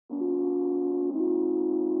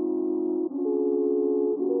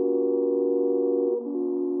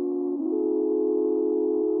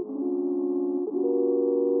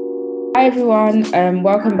Hi everyone,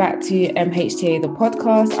 welcome back to MHTA the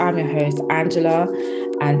podcast. I'm your host Angela,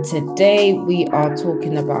 and today we are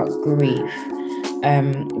talking about grief.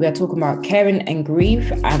 We are talking about caring and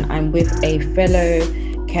grief, and I'm with a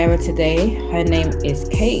fellow carer today. Her name is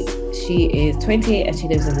Kate. She is 28 and she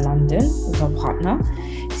lives in London with her partner.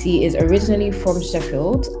 She is originally from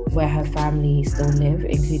Sheffield, where her family still live,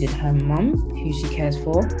 including her mum, who she cares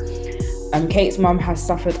for. Kate's mum has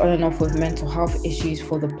suffered on and off with mental health issues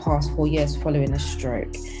for the past 4 years following a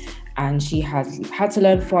stroke. And she has had to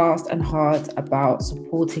learn fast and hard about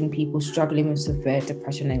supporting people struggling with severe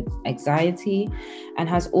depression and anxiety, and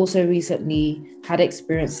has also recently had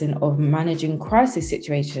experience of managing crisis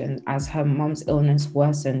situations as her mum's illness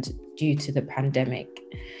worsened due to the pandemic.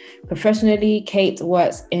 Professionally, Kate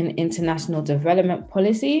works in international development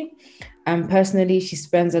policy. And personally, she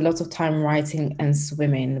spends a lot of time writing and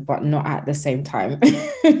swimming, but not at the same time.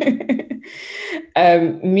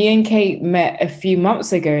 Me and Kate met a few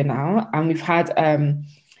months ago now, and we've had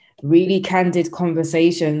really candid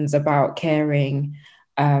conversations about caring,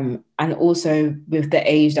 and also with the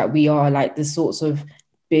age that we are, like the sorts of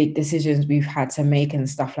big decisions we've had to make and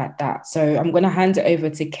stuff like that. So I'm going to hand it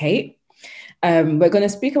over to Kate. We're going to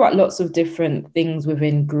speak about lots of different things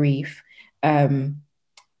within grief.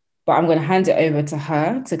 But I'm going to hand it over to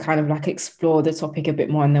her to kind of like explore the topic a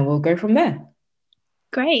bit more, and then we'll go from there.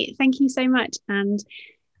 Great. Thank you so much. And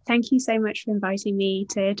thank you so much for inviting me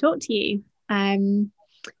to talk to you.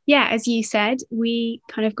 As you said, we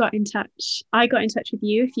kind of got in touch. I got in touch with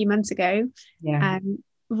you a few months ago. Yeah.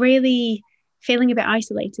 Really feeling a bit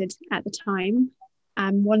isolated at the time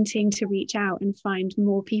and wanting to reach out and find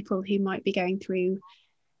more people who might be going through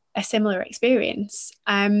a similar experience.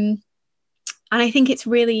 And I think it's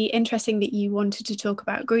really interesting that you wanted to talk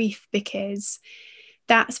about grief, because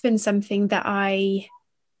that's been something that I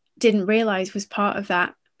didn't realize was part of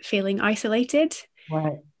that feeling isolated.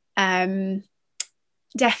 Right.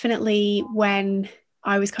 Definitely when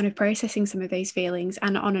I was kind of processing some of those feelings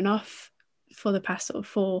and on and off for the past sort of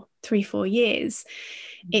 4 years,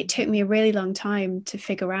 it took me a really long time to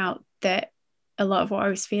figure out that a lot of what I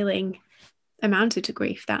was feeling amounted to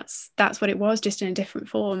grief. That's what it was, just in a different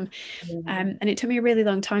form. And it took me a really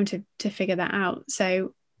long time to figure that out.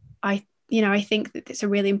 So I think that it's a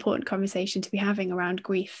really important conversation to be having around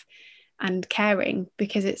grief and caring,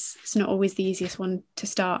 because it's not always the easiest one to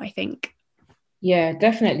start, I think. Yeah,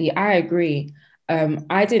 definitely. I agree.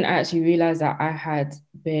 I didn't actually realize that I had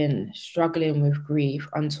been struggling with grief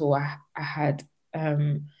until I had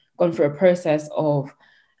gone through a process of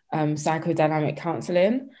psychodynamic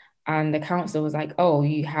counseling. And the counselor was like, oh,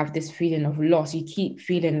 you have this feeling of loss. You keep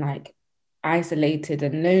feeling like isolated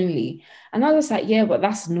and lonely. And I was like, yeah, but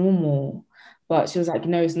that's normal. But she was like,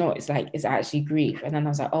 no, it's not. It's like, it's actually grief. And then I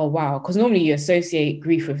was like, oh, wow. Because normally you associate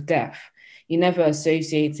grief with death. You never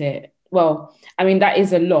associate it. Well, I mean, that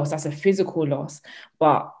is a loss. That's a physical loss.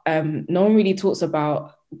 But no one really talks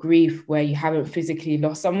about grief where you haven't physically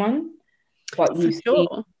lost someone. But you see,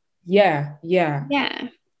 sure. Yeah.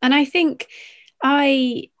 And I think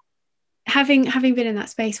having been in that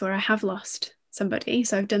space where I have lost somebody,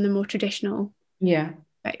 so I've done the more traditional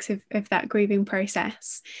aspects of that grieving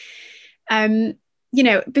process. Before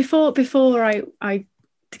I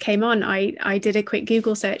came on, I did a quick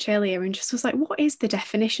Google search earlier and just was like, what is the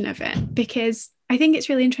definition of it? Because I think it's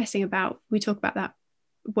really interesting we talk about that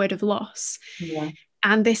word of loss,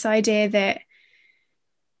 and this idea that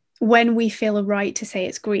when we feel a right to say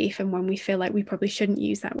it's grief and when we feel like we probably shouldn't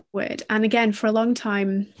use that word. And again, for a long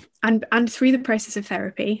time, and through the process of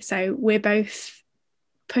therapy, so we're both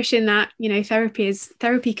pushing that,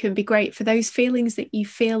 therapy can be great for those feelings that you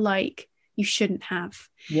feel like you shouldn't have,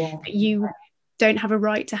 that you don't have a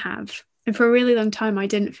right to have. And for a really long time, I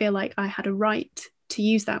didn't feel like I had a right to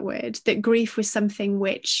use that word, that grief was something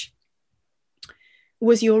which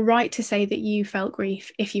was your right to say that you felt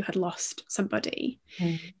grief if you had lost somebody.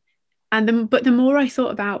 But the more I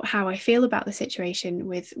thought about how I feel about the situation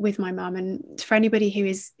with my mum, and for anybody who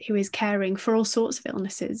is caring for all sorts of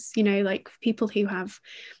illnesses, like people who have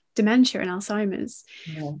dementia and Alzheimer's,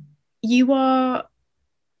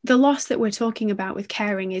 the loss that we're talking about with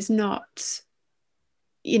caring is not,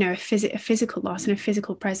 a physical loss and a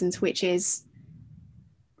physical presence, which is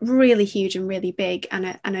really huge and really big and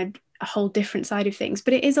a whole different side of things.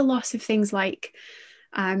 But it is a loss of things like,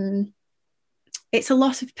 it's a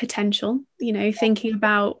loss of potential, thinking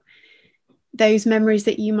about those memories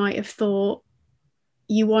that you might have thought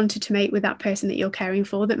you wanted to make with that person that you're caring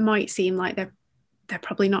for, that might seem like they're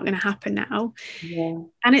probably not going to happen now.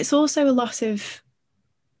 And it's also a loss of,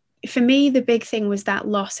 for me, the big thing was that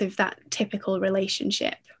loss of that typical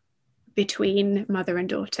relationship between mother and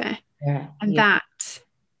daughter. Yeah. And Yeah. that,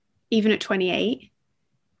 even at 28,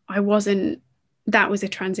 that was a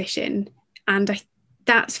transition. And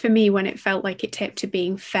that's for me when it felt like it tipped to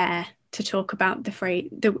being fair to talk about the phrase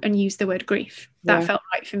and use the word grief. That Yeah. felt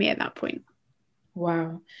right for me at that point.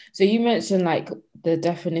 Wow. So you mentioned like the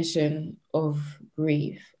definition of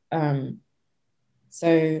grief.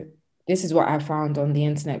 So this is what I found on the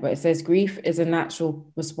internet, but it says grief is a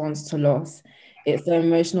natural response to loss. It's the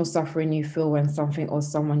emotional suffering you feel when something or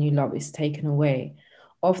someone you love is taken away.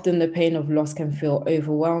 Often the pain of loss can feel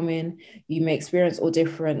overwhelming. You may experience all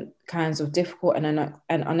different kinds of difficult and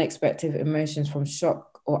unexpected emotions, from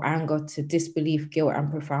shock or anger to disbelief, guilt,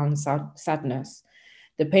 and profound sadness.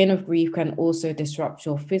 The pain of grief can also disrupt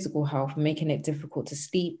your physical health, making it difficult to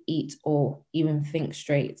sleep, eat, or even think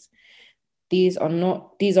straight. These are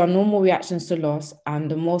normal reactions to loss,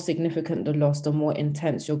 and the more significant the loss, the more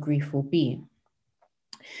intense your grief will be.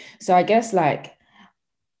 So I guess like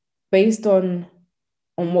based on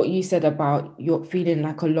what you said about your feeling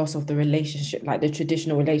like a loss of the relationship, like the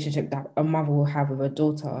traditional relationship that a mother will have with a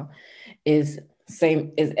daughter, is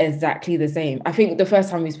exactly the same. I think the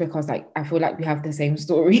first time we spoke, I was like, I feel like we have the same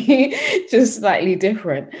story, just slightly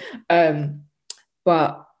different.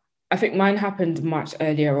 But I think mine happened much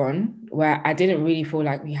earlier on, where I didn't really feel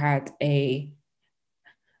like we had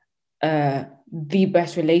the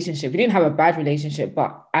best relationship. We didn't have a bad relationship,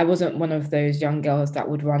 but I wasn't one of those young girls that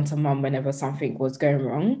would run to mum whenever something was going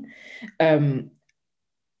wrong. And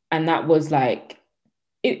that was like,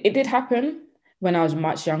 it did happen when I was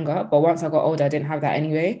much younger, but once I got older, I didn't have that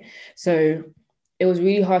anyway. So it was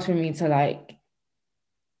really hard for me to like,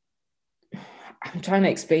 I'm trying to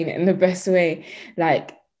explain it in the best way.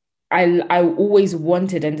 Like, I always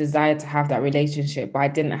wanted and desired to have that relationship, but I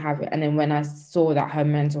didn't have it. And then when I saw that her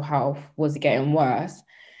mental health was getting worse,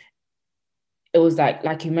 it was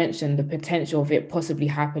like you mentioned, the potential of it possibly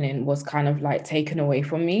happening was kind of like taken away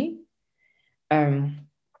from me. Um,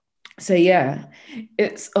 so yeah,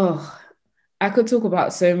 it's I could talk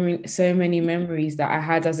about so many memories that I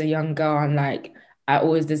had as a young girl, and like I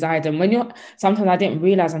always desired them. Sometimes I didn't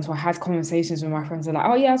realize until I had conversations with my friends. They're like,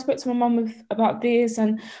 "Oh yeah, I spoke to my mum about this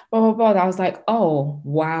and blah blah blah." I was like, "Oh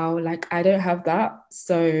wow, like I don't have that."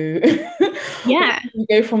 So Yeah, we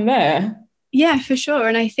go from there. yeah, for sure.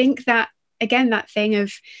 And I think that, again, that thing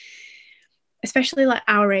of, especially like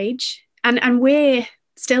our age, and we're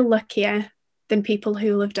still luckier than people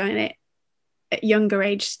who have done it at younger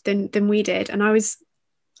age than we did. And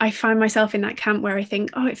I find myself in that camp where I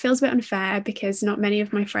think, oh, it feels a bit unfair because not many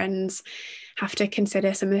of my friends have to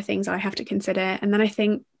consider some of the things I have to consider. And then I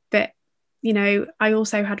think that, I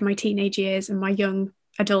also had my teenage years and my young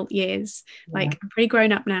adult years. Yeah. Like, I'm pretty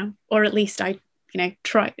grown up now, or at least I,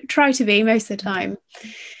 try to be most of the time.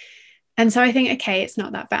 And so I think, okay, it's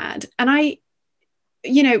not that bad. And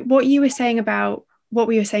what we were saying about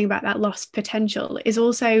that lost potential is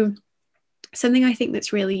also something I think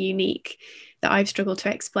that's really unique that I've struggled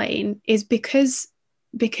to explain, is because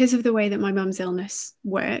of the way that my mum's illness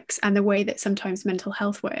works and the way that sometimes mental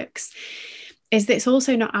health works, is that it's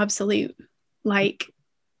also not absolute. Like,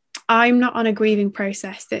 I'm not on a grieving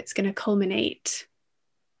process that's going to culminate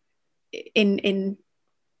in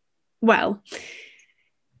well,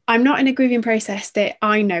 I'm not in a grieving process that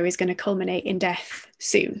I know is going to culminate in death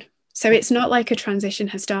soon. So it's not like a transition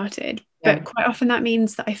has started, but Yeah. quite often that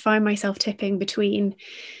means that I find myself tipping between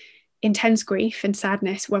intense grief and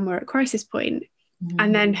sadness when we're at crisis point,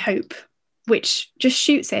 and then hope, which just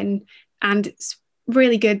shoots in. And it's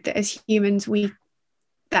really good that as humans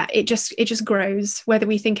it just grows, whether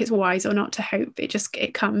we think it's wise or not to hope.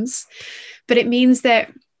 It comes, but it means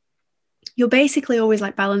that you're basically always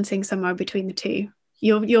like balancing somewhere between the two.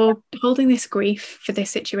 You're holding this grief for this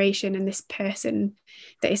situation and this person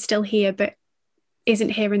that is still here but isn't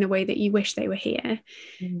here in the way that you wish they were here,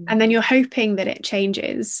 and then you're hoping that it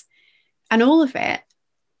changes. And all of it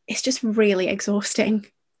is just really exhausting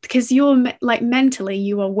because you're like, mentally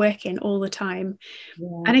you are working all the time.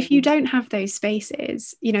 Yeah. And if you don't have those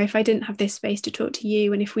spaces, if I didn't have this space to talk to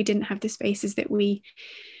you, and if we didn't have the spaces that we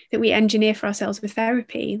engineer for ourselves with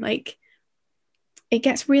therapy, like, it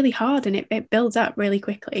gets really hard and it builds up really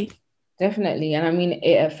quickly. Definitely. And I mean,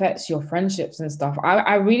 it affects your friendships and stuff.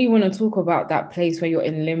 I really want to talk about that place where you're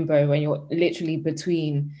in limbo, when you're literally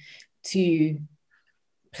between two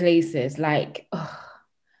places. Like, ugh,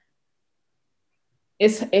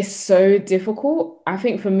 it's so difficult. I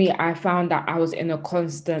think for me, I found that I was in a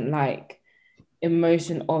constant like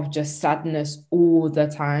emotion of just sadness all the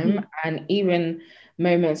time. Mm. And even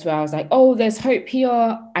moments where I was like, oh, there's hope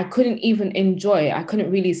here, I couldn't even enjoy it. I couldn't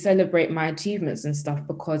really celebrate my achievements and stuff,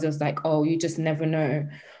 because it was like, oh, you just never know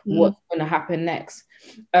what's going to happen next.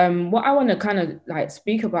 What I want to kind of like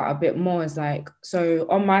speak about a bit more is like, so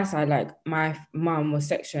on my side, like my mum was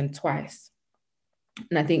sectioned twice.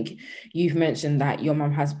 And I think you've mentioned that your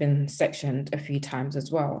mum has been sectioned a few times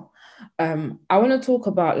as well. I want to talk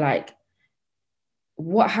about like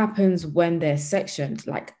what happens when they're sectioned.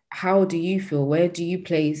 Like, how do you feel? Where do you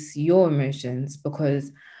place your emotions?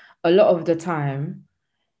 Because a lot of the time,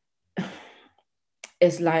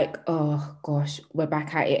 it's like, oh gosh, we're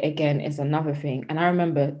back at it again. It's another thing. And I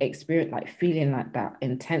remember feeling like that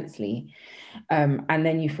intensely. And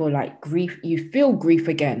then you feel like grief, you feel grief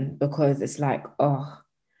again because it's like, oh,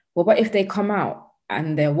 well, but if they come out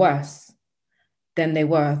and they're worse than they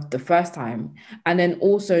were the first time. And then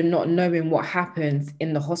also not knowing what happens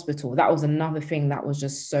in the hospital. That was another thing that was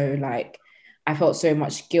just so like, I felt so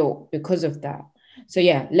much guilt because of that. So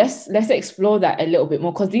yeah, let's explore that a little bit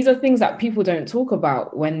more, because these are things that people don't talk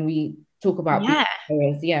about when we talk about being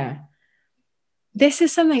carers. Yeah. This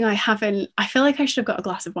is something I feel like I should have got a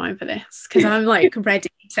glass of wine for this, because I'm like ready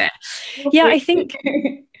to. Yeah, I think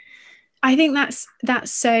that's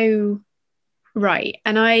so right.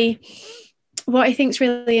 And what I think is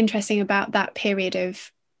really interesting about that period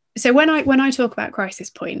of, so when I talk about crisis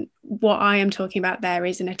point, what I am talking about there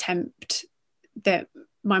is an attempt that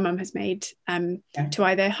my mum has made to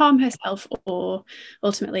either harm herself or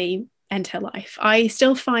ultimately end her life. I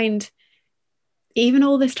still find, even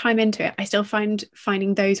all this time into it, I still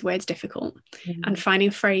finding those words difficult, and finding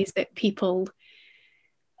a phrase that people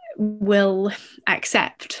will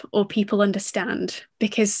accept or people understand,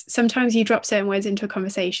 because sometimes you drop certain words into a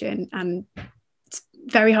conversation and it's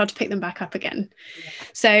very hard to pick them back up again.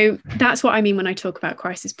 So that's what I mean when I talk about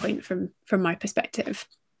crisis point from my perspective.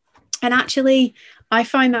 And actually, I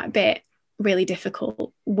find that bit really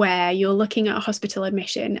difficult, where you're looking at a hospital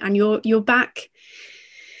admission and you're back,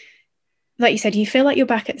 like you said, you feel like you're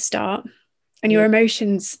back at the start and your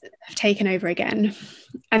emotions have taken over again.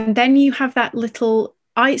 And then you have that little,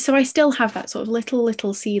 I still have that sort of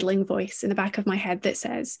little seedling voice in the back of my head that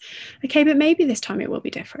says, okay, but maybe this time it will be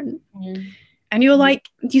different. And you're like,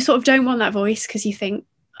 you sort of don't want that voice, because you think,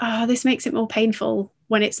 oh, this makes it more painful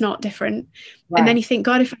when it's not different. Right. And then you think,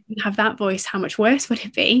 God, if I didn't have that voice, how much worse would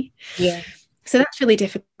it be? Yeah. So that's really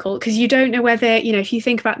difficult, because you don't know whether, if you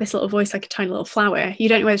think about this little voice like a tiny little flower, you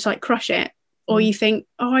don't know whether to like crush it, or you think,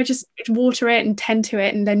 oh, I just water it and tend to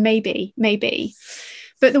it, and then maybe.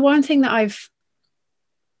 But the one thing that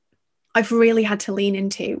I've really had to lean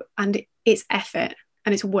into, and it's effort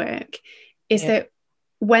and it's work, is that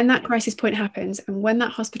when that crisis point happens and when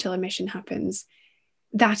that hospital admission happens,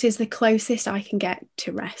 that is the closest I can get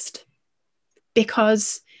to rest,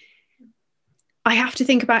 because I have to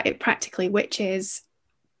think about it practically, which is,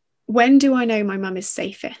 when do I know my mum is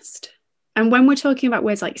safest? And when we're talking about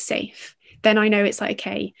words like safe, then I know it's like,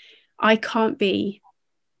 okay, I can't be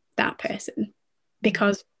that person,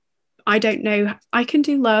 because I don't know, I can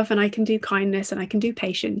do love and I can do kindness and I can do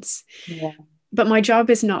patience, but my job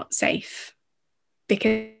is not safe,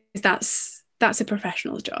 because that's a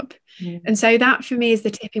professional's job. And so that for me is the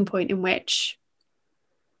tipping point in which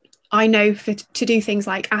I know to do things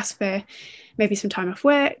like ask for maybe some time off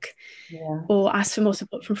work, or ask for more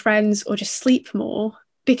support from friends, or just sleep more,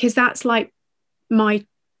 because that's like my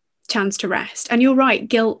chance to rest. And you're right,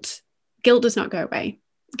 guilt does not go away.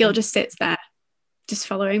 Guilt just sits there, just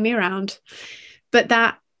following me around. But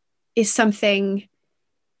that is something,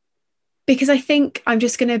 because I think I'm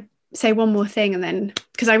just going to say one more thing, and then,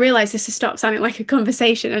 because I realize this has stopped sounding like a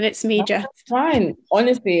conversation and it's me just fine.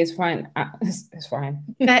 Honestly, it's fine. It's fine.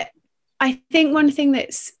 But I think one thing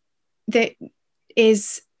that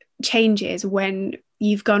changes when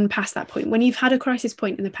you've gone past that point, when you've had a crisis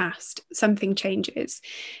point in the past, something changes.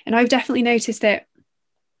 And I've definitely noticed that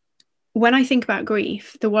when I think about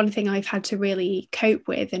grief, the one thing I've had to really cope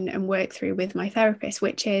with and work through with my therapist,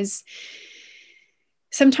 which is,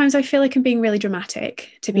 sometimes I feel like I'm being really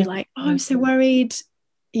dramatic to be like, oh, I'm so worried,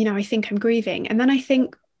 I think I'm grieving. And then I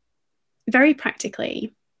think, very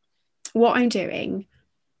practically, what I'm doing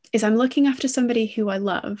is I'm looking after somebody who I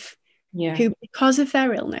love, who, because of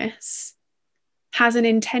their illness, has an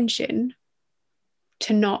intention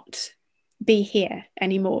to not be here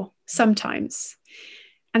anymore sometimes.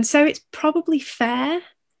 And so it's probably fair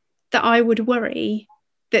that I would worry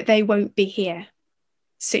that they won't be here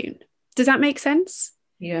soon. Does that make sense?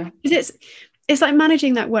 Yeah. Because it's like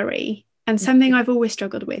managing that worry. And something I've always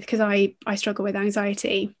struggled with, because I struggle with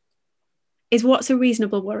anxiety, is what's a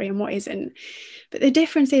reasonable worry and what isn't. But the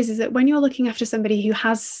difference is that when you're looking after somebody who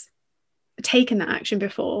has taken that action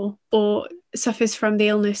before, or suffers from the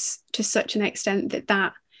illness to such an extent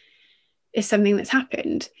that is something that's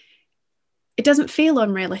happened, it doesn't feel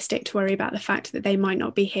unrealistic to worry about the fact that they might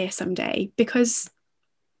not be here someday, because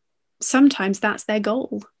sometimes that's their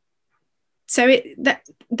goal. So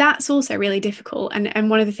that's also really difficult. And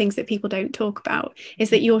one of the things that people don't talk about is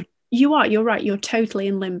that you're right, you're totally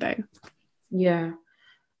in limbo. Yeah.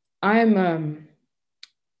 I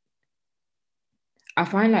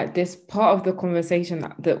find like this part of the conversation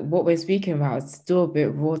that what we're speaking about is still a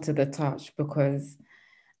bit raw to the touch, because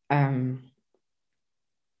I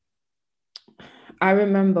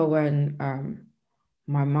remember when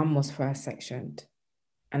my mum was first sectioned,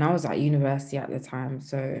 and I was at university at the time,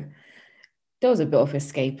 so there was a bit of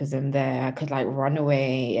escapism there. I could like run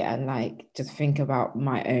away and like just think about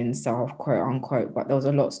my own self, quote unquote, but there was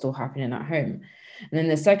a lot still happening at home. And then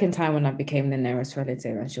the second time when I became the nearest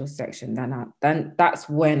relative and she was sectioned, then that's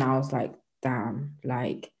when I was like, damn,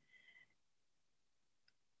 like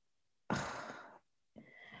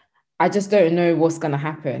I just don't know what's gonna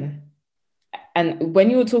happen. And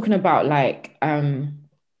when you were talking about like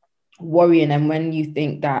worrying, and when you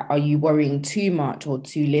think that, are you worrying too much or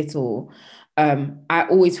too little? I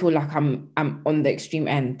always feel like I'm on the extreme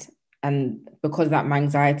end, and because that my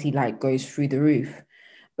anxiety like goes through the roof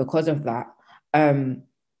because of that. I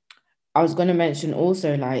was going to mention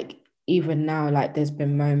also, like, even now, like there's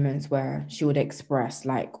been moments where she would express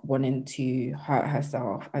like wanting to hurt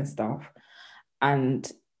herself and stuff, and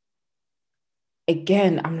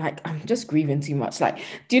again I'm like, I'm just grieving too much. Like,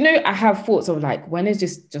 do you know, I have thoughts of like, when is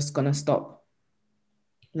this just gonna stop?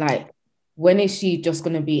 Like, when is she just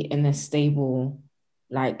gonna be in a stable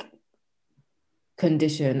like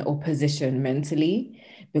condition or position mentally,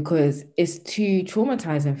 because it's too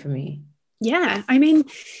traumatizing for me. Yeah, I mean,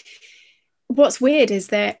 what's weird is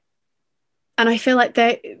that, and I feel like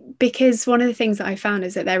that, because one of the things that I found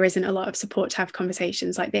is that there isn't a lot of support to have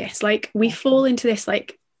conversations like this. Like, we fall into this,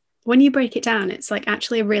 like, when you break it down, it's like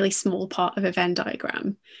actually a really small part of a Venn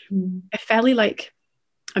diagram. A fairly, like,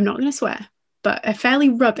 I'm not going to swear, but a fairly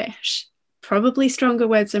rubbish, probably stronger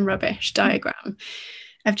words than rubbish diagram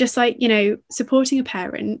of just like, you know, supporting a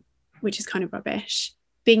parent, which is kind of rubbish,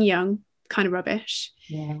 being young, kind of rubbish.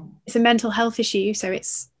 Yeah. It's a mental health issue, so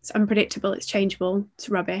it's unpredictable, it's changeable, it's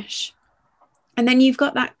rubbish. And then you've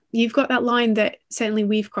got that line that certainly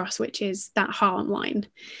we've crossed, which is that harm line,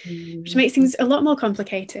 which makes things a lot more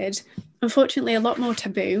complicated, unfortunately a lot more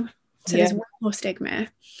taboo, so there's way more stigma.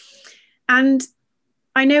 And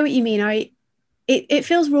I know what you mean. It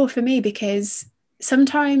feels raw for me, because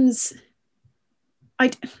sometimes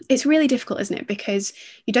it's really difficult, isn't it? Because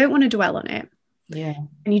you don't want to dwell on it. Yeah.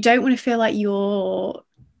 And you don't want to feel like you're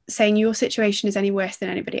saying your situation is any worse than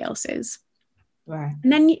anybody else's. Right.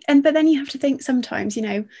 But then you have to think sometimes, you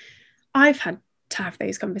know, I've had to have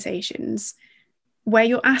those conversations where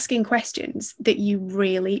you're asking questions that you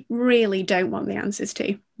really, really don't want the answers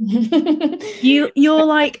to. You're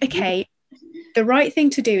like, okay, the right thing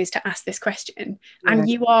to do is to ask this question, and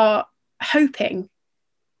you are hoping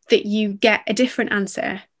that you get a different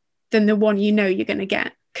answer than the one you know you're going to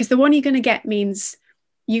get, because the one you're going to get means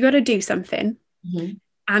you got to do something,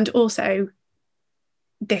 and also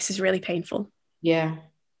this is really painful. Yeah.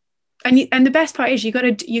 And the best part is you got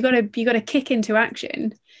to kick into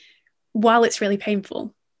action while it's really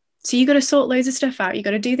painful. So you got to sort loads of stuff out. You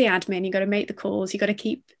got to do the admin. You got to make the calls. You got to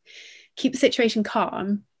keep the situation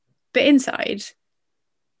calm. But inside,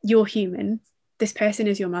 you're human. This person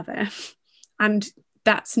is your mother, and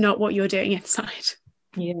that's not what you're doing inside.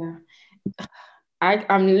 Yeah.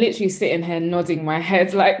 I'm literally sitting here nodding my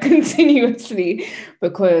head like continuously,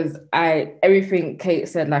 because everything Kate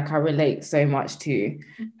said, like I relate so much to.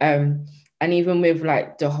 And even with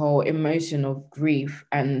like the whole emotion of grief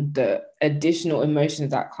and the additional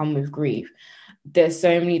emotions that come with grief, there's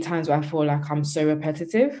so many times where I feel like I'm so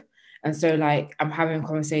repetitive. And so like I'm having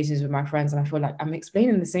conversations with my friends and I feel like I'm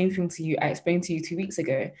explaining the same thing to you I explained to you 2 weeks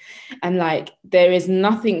ago. And like there is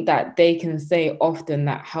nothing that they can say often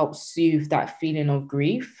that helps soothe that feeling of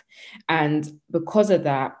grief. And because of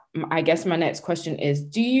that, I guess my next question is,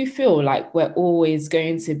 do you feel like we're always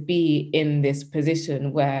going to be in this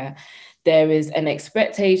position where there is an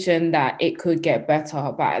expectation that it could get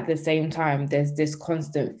better, but at the same time, there's this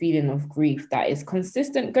constant feeling of grief that is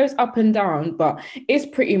consistent, goes up and down, but it's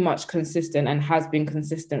pretty much consistent and has been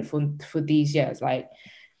consistent for these years? Like,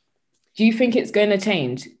 do you think it's going to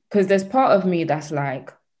change? Because there's part of me that's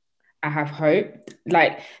like, I have hope.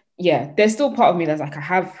 Like, yeah, there's still part of me that's like,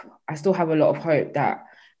 I still have a lot of hope that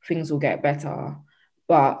things will get better,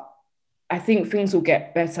 but I think things will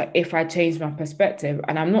get better if I change my perspective.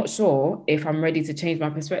 And I'm not sure if I'm ready to change my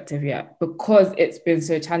perspective yet, because it's been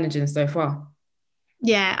so challenging so far.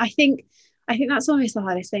 Yeah, I think that's almost the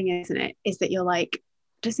hardest thing, isn't it? Is that you're like,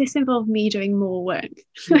 does this involve me doing more work?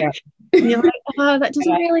 Yeah. And you're like, oh, that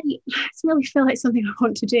doesn't really feel like something I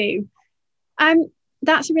want to do.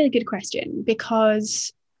 That's a really good question,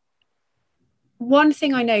 because one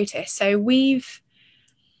thing I noticed, so we've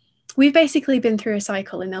basically been through a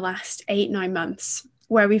cycle in the last 8-9 months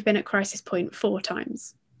where we've been at crisis point 4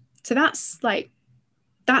 times. So that's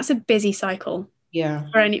a busy cycle, Yeah.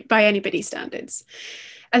 by anybody's standards.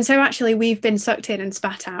 And so actually we've been sucked in and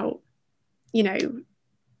spat out,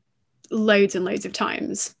 loads and loads of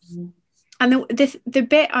times. Mm-hmm. And the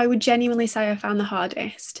bit I would genuinely say I found the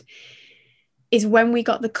hardest is when we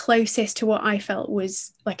got the closest to what I felt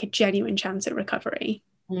was like a genuine chance at recovery.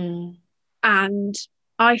 And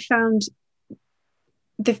I found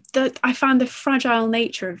the fragile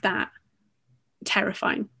nature of that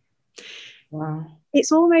terrifying. Wow.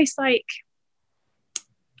 It's almost like,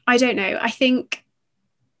 I don't know, I think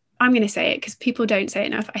I'm going to say it because people don't say it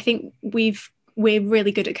enough. I think we're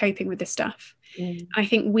really good at coping with this stuff. I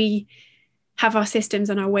think we have our systems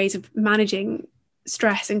and our ways of managing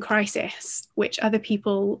stress and crisis, which other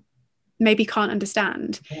people maybe can't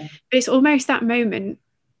understand. Yeah. But it's almost that moment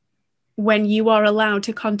when you are allowed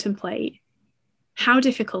to contemplate how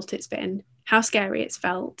difficult it's been, how scary it's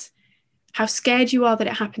felt, how scared you are that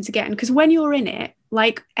it happens again. Because when you're in it,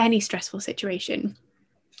 like any stressful situation,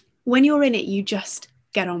 when you're in it, you just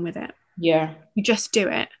get on with it. Yeah. You just do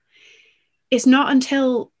it. It's not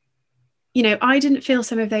until, I didn't feel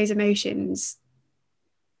some of those emotions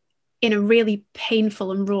in a really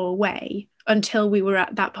painful and raw way until we were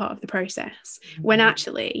at that part of the process, when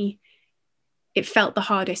actually it felt the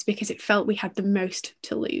hardest because it felt we had the most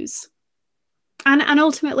to lose. And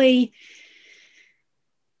ultimately,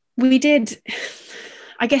 we did,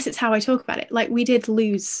 I guess it's how I talk about it, like we did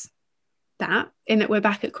lose that, in that we're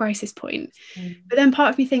back at crisis point. But then part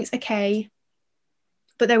of me thinks, okay,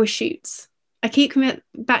 but there were shoots. I keep coming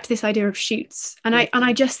back to this idea of shoots. And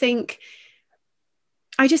I just think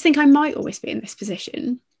I might always be in this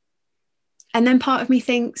position. And then part of me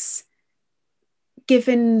thinks,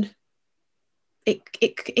 given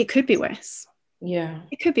it could be worse. Yeah.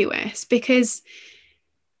 It could be worse, because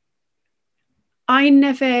I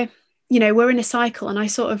never, we're in a cycle, and I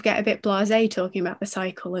sort of get a bit blasé talking about the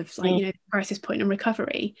cycle of crisis point and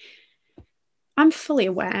recovery. I'm fully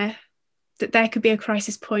aware that there could be a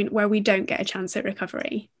crisis point where we don't get a chance at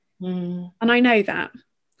recovery. And I know that.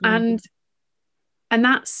 And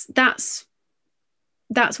that's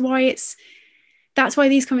why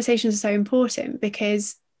these conversations are so important,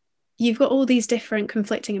 because you've got all these different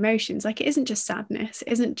conflicting emotions. Like, it isn't just sadness,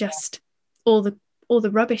 it isn't just all the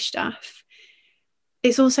rubbish stuff.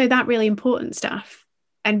 It's also that really important stuff.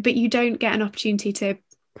 But you don't get an opportunity to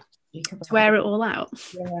wear it all out.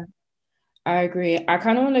 Yeah, I agree. I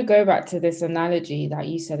kind of want to go back to this analogy that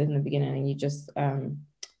you said in the beginning, and you just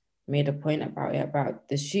made a point about it, about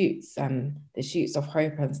the shoots and the shoots of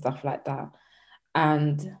hope and stuff like that.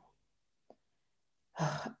 And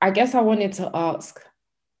I guess I wanted to ask,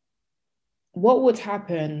 what would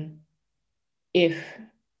happen if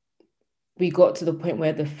we got to the point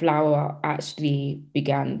where the flower actually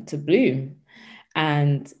began to bloom,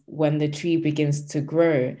 and when the tree begins to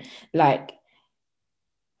grow? Like,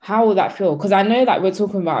 how will that feel? Because I know that we're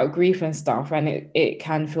talking about grief and stuff, and it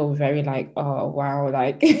can feel very like, oh wow,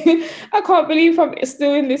 like I can't believe I'm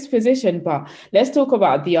still in this position. But let's talk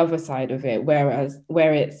about the other side of it, where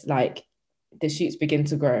it's like the shoots begin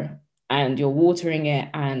to grow and you're watering it.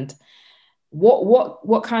 And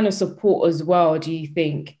what kind of support as well do you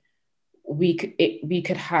think we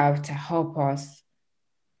could have to help us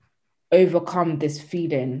overcome this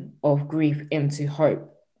feeling of grief into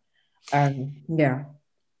hope?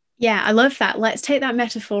 Yeah, I love that. Let's take that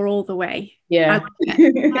metaphor all the way. Yeah.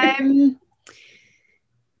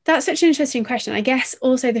 That's such an interesting question. I guess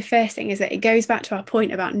also the first thing is that it goes back to our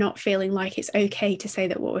point about not feeling like it's okay to say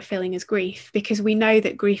that what we're feeling is grief, because we know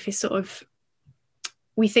that grief is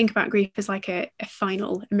we think about grief as like a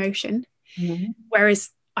final emotion. Whereas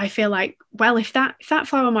I feel like, well, if that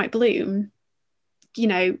flower might bloom,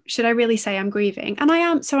 should I really say I'm grieving? And I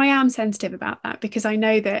am sensitive about that, because I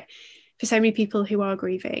know that for so many people who are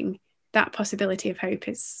grieving, that possibility of hope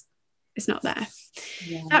is not there.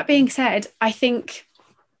 Yeah. That being said, I think,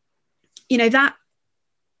 that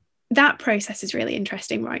process is really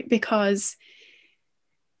interesting, right? Because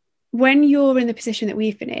when you're in the position that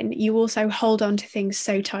we've been in, you also hold on to things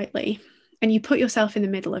so tightly, and you put yourself in the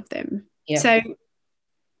middle of them. Yeah. So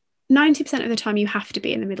 90% of the time you have to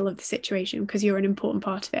be in the middle of the situation because you're an important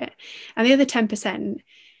part of it. And the other 10%,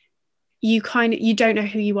 you don't know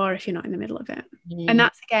who you are if you're not in the middle of it. And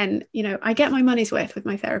that's, again, I get my money's worth with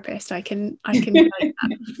my therapist. I can be like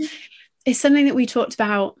that. is something that we talked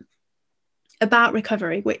about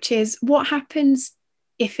recovery, which is what happens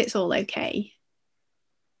if it's all okay,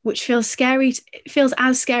 which feels scary. It feels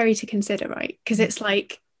as scary to consider, right? Because it's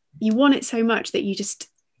like you want it so much that you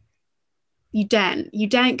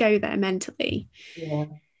daren't go there mentally. Yeah.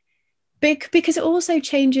 Because it also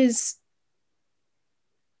changes,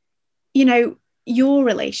 you know, your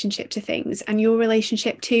relationship to things and your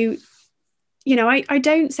relationship to, you know, I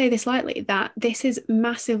don't say this lightly, that this has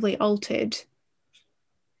massively altered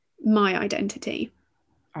my identity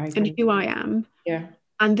I and agree. who I am, Yeah.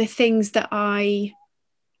 and the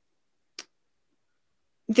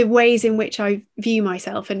ways in which I view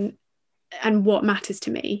myself and what matters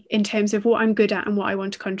to me in terms of what I'm good at and what I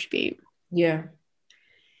want to contribute. Yeah.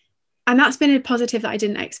 And that's been a positive that I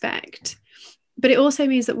didn't expect. But it also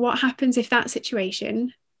means that what happens if that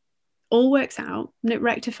situation all works out and it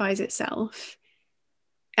rectifies itself,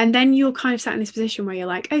 and then you're kind of sat in this position where you're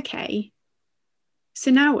like, okay, so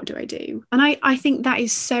now what do I do? And I think that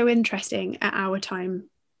is so interesting at our time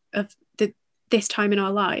of this time in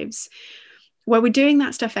our lives, where we're doing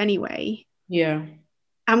that stuff anyway. Yeah.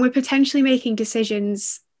 And we're potentially making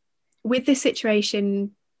decisions with this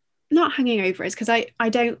situation not hanging over us, because I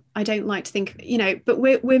don't like to think, you know, but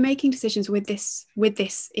we're making decisions with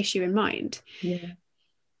this issue in mind, Yeah.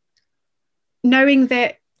 knowing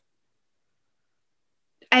that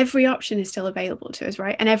every option is still available to us,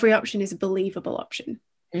 right? And every option is a believable option.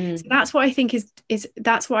 So that's what I think is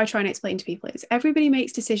that's what I try and explain to people, is everybody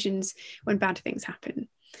makes decisions when bad things happen,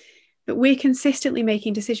 but we're consistently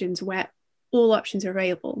making decisions where all options are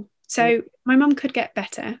available. So my mum could get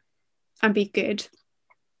better and be good,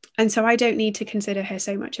 and so I don't need to consider her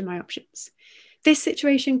so much in my options. This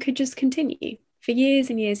situation could just continue for years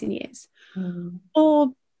and years and years.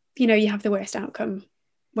 Or, you know, you have the worst outcome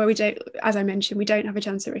where we don't, as I mentioned, we don't have a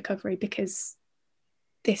chance of recovery because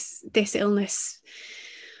this illness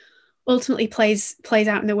ultimately plays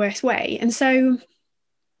out in the worst way. And so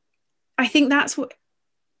I think that's what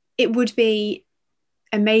it would be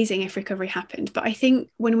amazing if recovery happened. But I think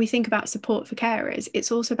when we think about support for carers,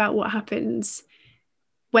 it's also about what happens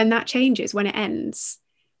when that changes, when it ends,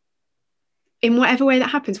 in whatever way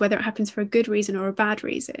that happens, whether it happens for a good reason or a bad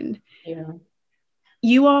reason. Yeah.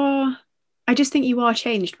 I just think you are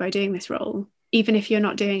changed by doing this role, even if you're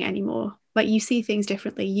not doing it anymore. Like, you see things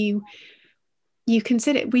differently. You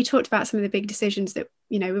consider, we talked about some of the big decisions that,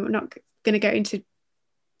 you know, we're not going to go into,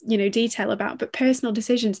 you know, detail about, but personal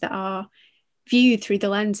decisions that are viewed through the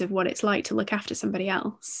lens of what it's like to look after somebody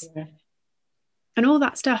else. Yeah. And all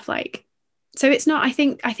that stuff. Like, so it's not, I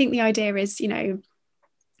think the idea is, you know,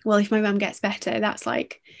 well, if my mum gets better, that's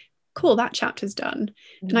like, cool, that chapter's done.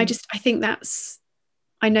 And I think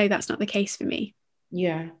I know that's not the case for me.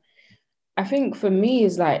 Yeah. I think for me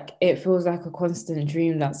is like, it feels like a constant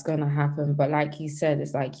dream that's gonna happen. But like you said,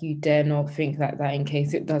 it's like you dare not think like that in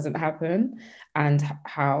case it doesn't happen, and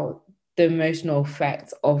how the emotional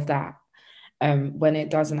effect of that when it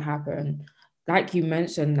doesn't happen. Like you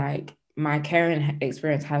mentioned, like my caring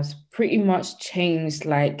experience has pretty much changed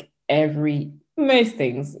like most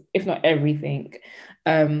things, if not everything,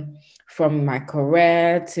 from my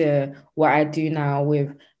career to what I do now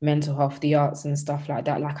with mental health, the arts and stuff like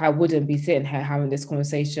that. Like I wouldn't be sitting here having this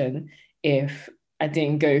conversation if I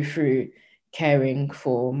didn't go through caring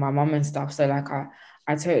for my mum and stuff. So like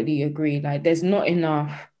I totally agree. Like there's not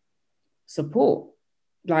enough support.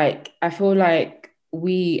 Like I feel like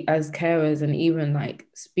we as carers, and even like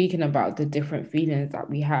speaking about the different feelings that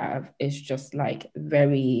we have, is just like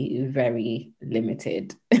very, very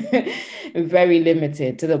limited. Very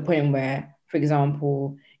limited, to the point where, for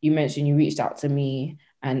example, you mentioned you reached out to me,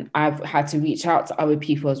 and I've had to reach out to other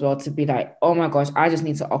people as well to be like, oh my gosh, I just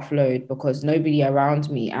need to offload because nobody around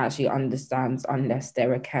me actually understands unless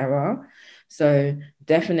they're a carer. So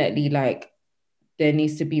definitely, like, there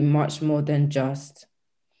needs to be much more than just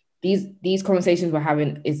these conversations we're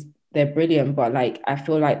having. They're brilliant, but like I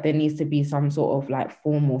feel like there needs to be some sort of like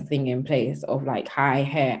formal thing in place of like,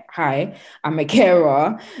 hi, I'm a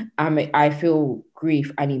carer, I feel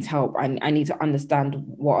grief, I need help, and I need to understand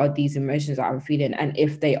what are these emotions that I'm feeling and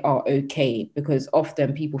if they are okay, because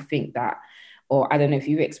often people think that, or I don't know if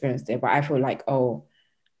you've experienced it, but I feel like, oh,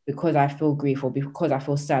 because I feel grief or because I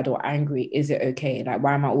feel sad or angry, is it okay? Like,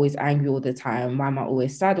 why am I always angry all the time? Why am I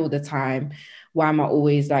always sad all the time? Why am I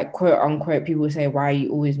always like, quote unquote, people say, why are you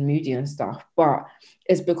always moody and stuff? But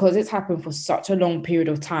it's because it's happened for such a long period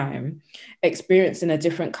of time. Experiencing a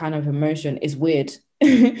different kind of emotion is weird.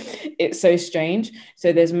 It's so strange.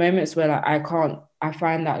 So there's moments where like I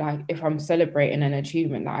find that like if I'm celebrating an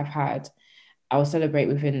achievement that I've had, I'll celebrate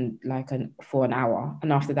within like for an hour.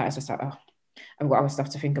 And after that, it's just like, oh, I've got other stuff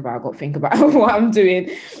to think about. I've got to think about what I'm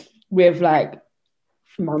doing with like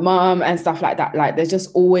my mom and stuff like that. Like there's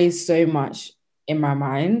just always so much in my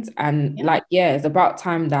mind. And like, yeah, it's about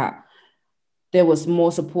time that there was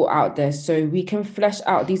more support out there so we can flesh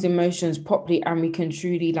out these emotions properly and we can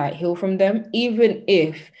truly like heal from them, even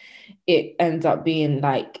if it ends up being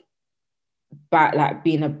like bad, like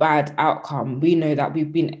being a bad outcome. We know that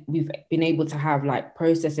we've been able to have like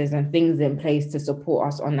processes and things in place to support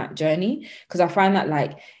us on that journey. Because I find that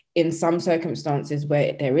like in some circumstances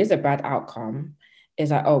where there is a bad outcome,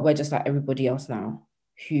 it's like, oh, we're just like everybody else now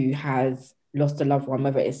who has lost a loved one,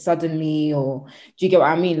 whether it's suddenly or do you get what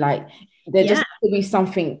I mean? Like there just could be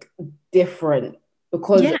something different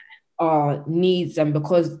because of our needs and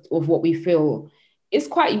because of what we feel. It's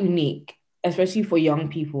quite unique, especially for young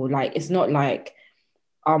people. Like it's not like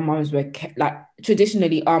our moms were like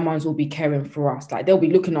traditionally our moms will be caring for us, like they'll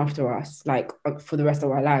be looking after us like for the rest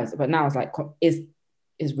of our lives, but now it's like is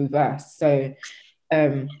reversed. So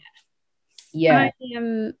yeah.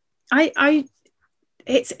 I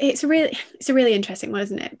it's a really interesting one,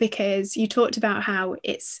 isn't it? Because you talked about how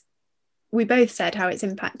we both said how it's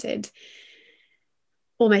impacted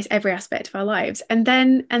almost every aspect of our lives, and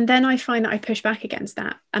then I find that I push back against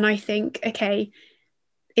that, and I think, okay,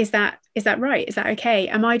 is that right? Is that okay?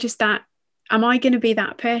 Am I going to be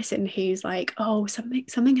that person who's like, oh,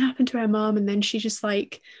 something happened to her mom, and then she just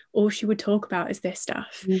like all she would talk about is this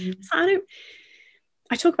stuff? Mm-hmm. So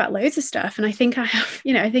I talk about loads of stuff, and I think I have,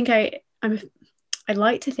 I'd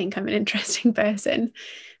like to think I'm an interesting person,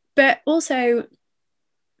 but also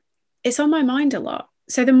it's on my mind a lot.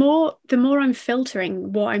 So the more I'm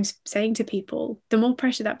filtering what I'm saying to people, the more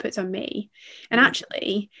pressure that puts on me. And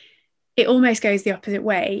actually, it almost goes the opposite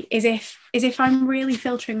way. Is if I'm really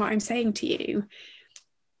filtering what I'm saying to you,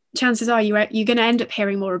 chances are you're going to end up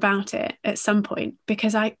hearing more about it at some point,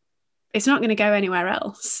 because it's not going to go anywhere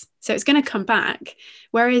else. So it's going to come back.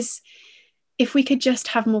 Whereas if we could just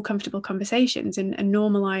have more comfortable conversations and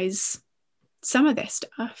normalize some of this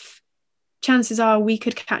stuff, chances are we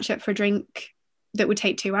could catch up for a drink that would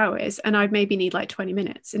take 2 hours and I'd maybe need like 20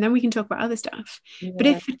 minutes, and then we can talk about other stuff. Yeah. But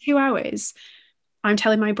if for 2 hours I'm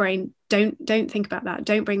telling my brain, don't think about that,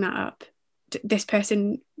 don't bring that up, this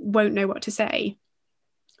person won't know what to say,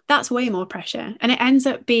 that's way more pressure, and it ends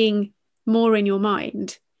up being more in your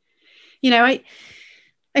mind.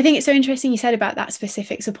 I think it's so interesting you said about that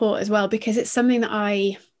specific support as well, because it's something that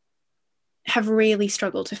I have really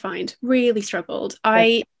struggled to find, really struggled.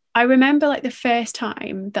 Yeah. I remember like the first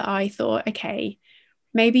time that I thought, okay,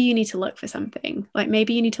 maybe you need to look for something, like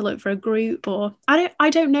maybe you need to look for a group, or I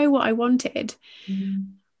don't know what I wanted.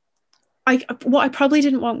 What I probably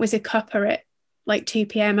didn't want was a cuppa at like 2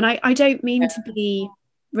 p.m. And I don't mean to be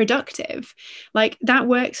reductive, like that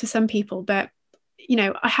works for some people, but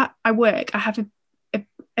I work, I have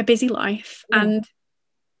a busy life, and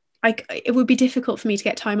it would be difficult for me to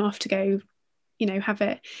get time off to go have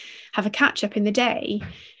a catch up in the day.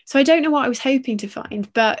 So I don't know what I was hoping to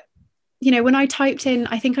find, but when I typed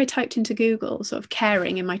into Google sort of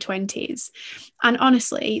caring in my 20s, and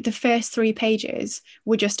honestly the first 3 pages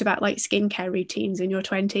were just about like skincare routines in your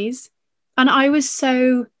 20s, and I was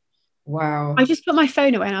so wow. I just put my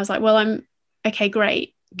phone away and I was like, well, I'm okay,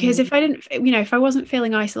 great, because if I wasn't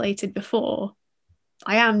feeling isolated before,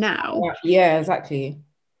 I am now. Yeah, exactly.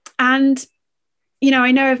 And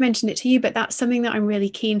I know I've mentioned it to you, but that's something that I'm really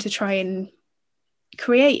keen to try and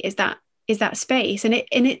create, is that space. And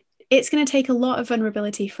it's going to take a lot of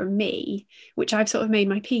vulnerability from me, which I've sort of made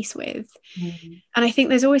my peace with. And I think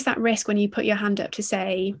there's always that risk when you put your hand up to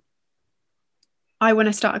say, I want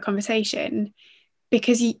to start a conversation,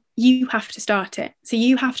 because you have to start it. So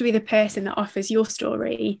you have to be the person that offers your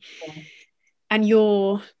story and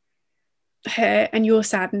your hurt and your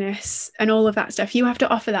sadness and all of that stuff. You have to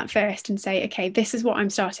offer that first and say, okay, this is what I'm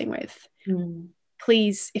starting with.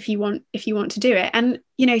 Please, if you want to do it. And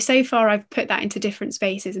so far I've put that into different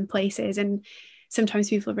spaces and places, and sometimes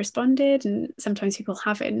people have responded and sometimes people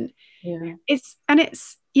haven't. It's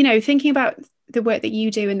thinking about the work that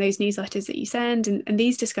you do and those newsletters that you send and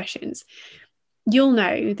these discussions, you'll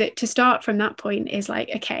know that to start from that point is like,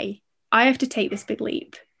 okay, I have to take this big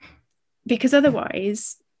leap, because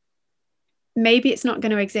otherwise maybe it's not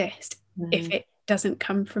going to exist if it doesn't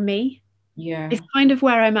come from me. It's kind of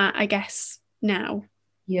where I'm at, I guess, now.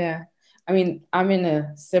 I mean, I'm in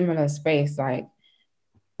a similar space. Like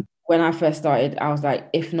when I first started, I was like,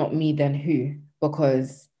 if not me, then who?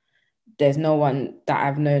 Because there's no one that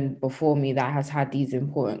I've known before me that has had these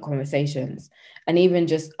important conversations. And even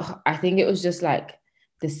just, I think it was just like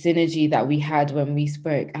the synergy that we had when we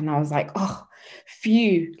spoke. And I was like, oh,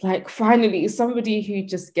 phew, like finally somebody who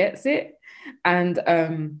just gets it.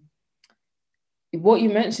 And what you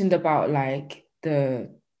mentioned about like the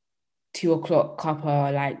 2 o'clock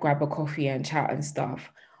cuppa, like grab a coffee and chat and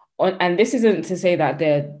stuff. And this isn't to say that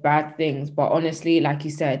they're bad things, but honestly, like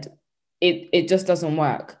you said, it just doesn't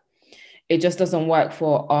work. It just doesn't work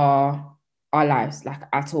for our lives, like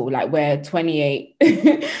at all. Like we're 28.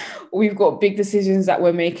 We've got big decisions that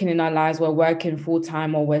we're making in our lives. We're working full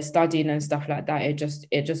time or we're studying and stuff like that.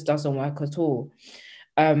 It just doesn't work at all.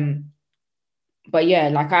 But yeah,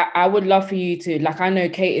 like I would love for you to, like, I know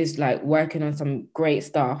Kate is like working on some great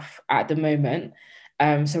stuff at the moment,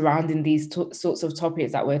 surrounding these sorts of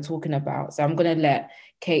topics that we're talking about. So I'm gonna let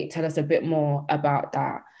Kate tell us a bit more about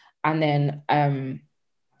that. And then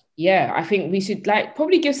yeah, I think we should like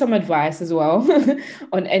probably give some advice as well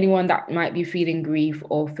on anyone that might be feeling grief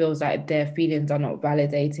or feels like their feelings are not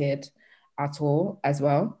validated at all as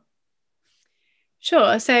well.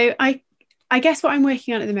 Sure. So I guess what I'm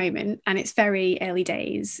working on at the moment, and it's very early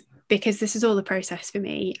days because this is all the process for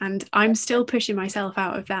me, and I'm still pushing myself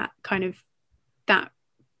out of that kind of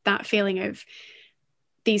that feeling of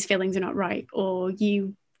these feelings are not right, or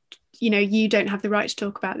you don't have the right to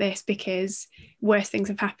talk about this because worse things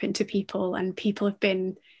have happened to people and people have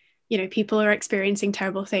been, people are experiencing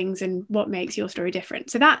terrible things, and what makes your story different.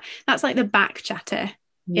 So that's like the back chatter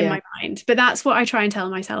in my mind, but that's what I try and tell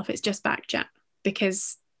myself. It's just back chat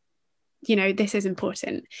because this is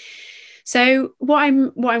important. So what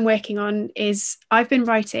I'm working on is I've been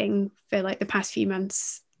writing for like the past few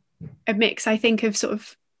months a mix, I think, of sort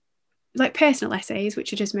of like personal essays,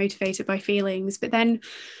 which are just motivated by feelings, but then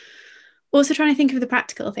also trying to think of the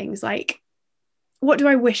practical things, like what do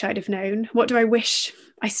I wish I'd have known? What do I wish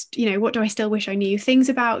what do I still wish I knew? Things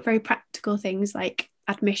about very practical things like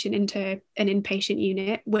admission into an inpatient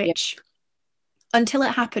unit, which until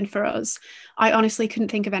it happened for us, I honestly couldn't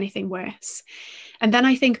think of anything worse. And then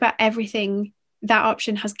I think about everything that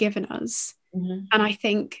option has given us. Mm-hmm. And I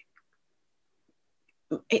think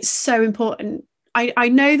it's so important. I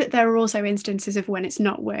know that there are also instances of when it's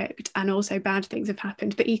not worked and also bad things have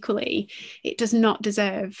happened, but equally, it does not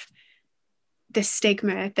deserve the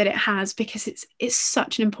stigma that it has, because it's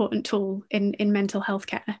such an important tool in mental health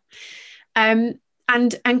care. And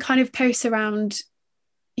kind of posts around,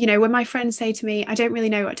 when my friends say to me, I don't really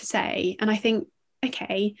know what to say. And I think,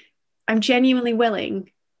 okay, I'm genuinely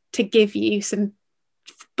willing to give you some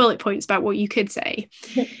bullet points about what you could say.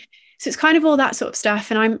 So it's kind of all that sort of stuff.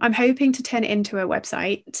 And I'm hoping to turn it into a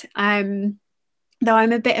website, though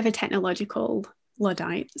I'm a bit of a technological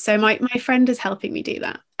Luddite. So my friend is helping me do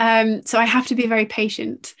that. So I have to be very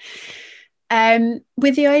patient,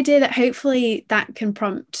 with the idea that hopefully that can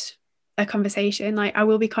prompt a conversation. Like I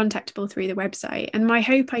will be contactable through the website. And my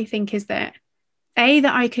hope, I think, is that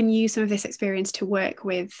that I can use some of this experience to work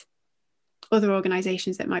with other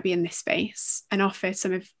organizations that might be in this space and offer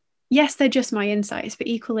some of, yes, they're just my insights, but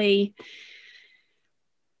equally,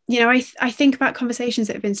 I think about conversations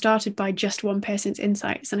that have been started by just one person's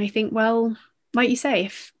insights. And I think, well, like you say,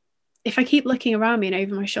 if I keep looking around me and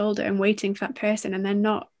over my shoulder and waiting for that person and they're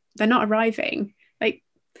not arriving, like,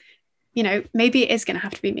 maybe it is going to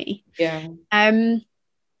have to be me. Yeah.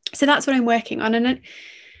 So that's what I'm working on. And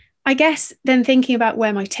I guess then thinking about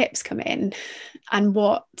where my tips come in and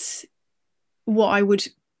what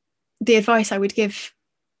the advice I would give,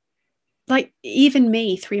 like even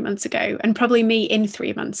me 3 months ago, and probably me in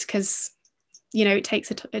 3 months, because it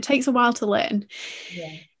takes a while to learn,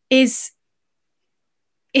 is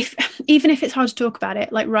even if it's hard to talk about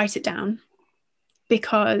it, like write it down,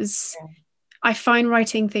 because I find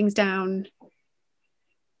writing things down,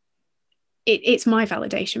 it's my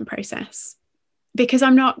validation process, because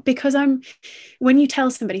when you tell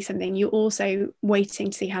somebody something, you're also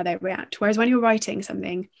waiting to see how they react, whereas when you're writing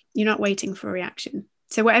something, you're not waiting for a reaction.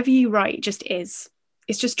 So whatever you write just is,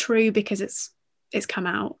 it's just true because it's come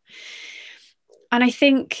out. And I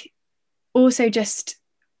think also just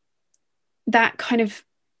that kind of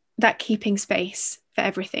that keeping space for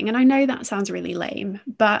everything. And I know that sounds really lame,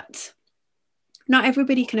 but not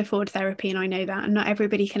everybody can afford therapy, and I know that, and not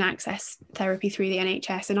everybody can access therapy through the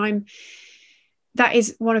NHS. And that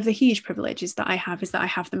is one of the huge privileges that I have, is that I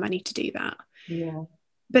have the money to do that. Yeah.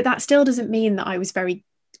 But that still doesn't mean that I was very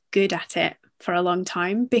good at it for a long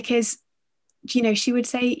time, because, she would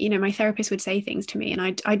say, my therapist would say things to me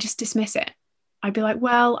and I'd just dismiss it. I'd be like,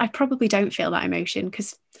 well, I probably don't feel that emotion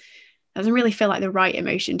because it doesn't really feel like the right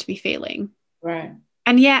emotion to be feeling. Right.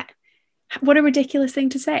 And yet, what a ridiculous thing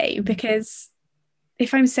to say, because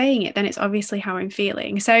if I'm saying it, then it's obviously how I'm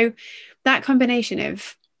feeling. So that combination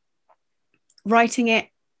of writing it,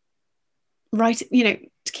 to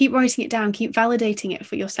keep writing it down, keep validating it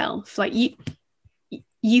for yourself. Like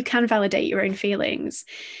you can validate your own feelings.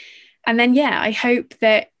 And then, I hope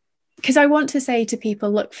that, because I want to say to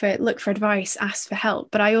people, look for advice, ask for help,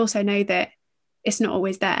 but I also know that it's not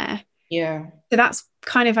always there. Yeah. So that's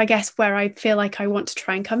kind of, I guess, where I feel like I want to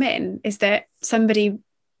try and come in, is that somebody,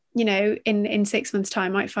 in 6 months'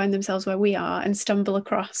 time might find themselves where we are and stumble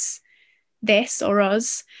across this or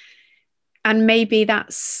us. And maybe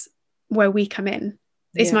that's where we come in,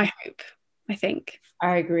 is my hope, I think.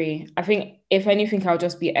 I agree. I think if anything, I'll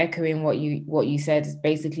just be echoing what you said.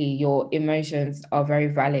 Basically, your emotions are very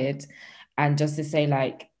valid. And just to say,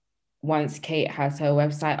 like, once Kate has her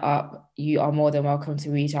website up, you are more than welcome to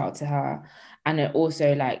reach out to her. And then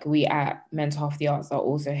also, like, we at Mental Health the Arts are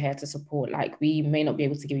also here to support. Like, we may not be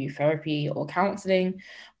able to give you therapy or counseling,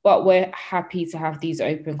 but we're happy to have these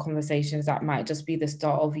open conversations that might just be the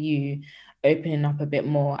start of you opening up a bit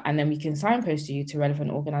more, and then we can signpost you to relevant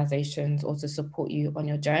organizations or to support you on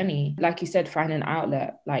your journey. Like you said, find an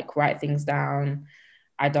outlet, like write things down.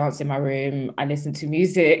 I dance in my room, I listen to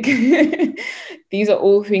music. These are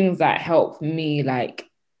all things that help me like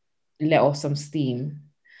let off some steam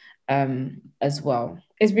as well.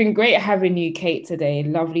 It's been great having you, Kate, today.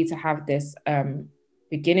 Lovely to have this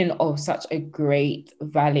beginning of such a great,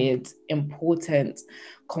 valid, important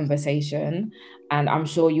conversation. And I'm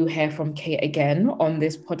sure you'll hear from Kate again on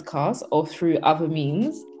this podcast or through other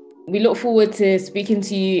means. We look forward to speaking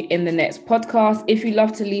to you in the next podcast. If you'd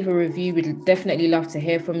love to leave a review, we'd definitely love to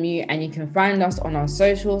hear from you. And you can find us on our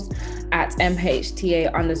socials at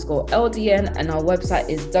MHTA_LDN. And our website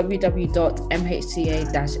is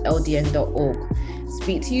www.mhta-ldn.org.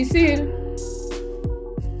 Speak to you soon.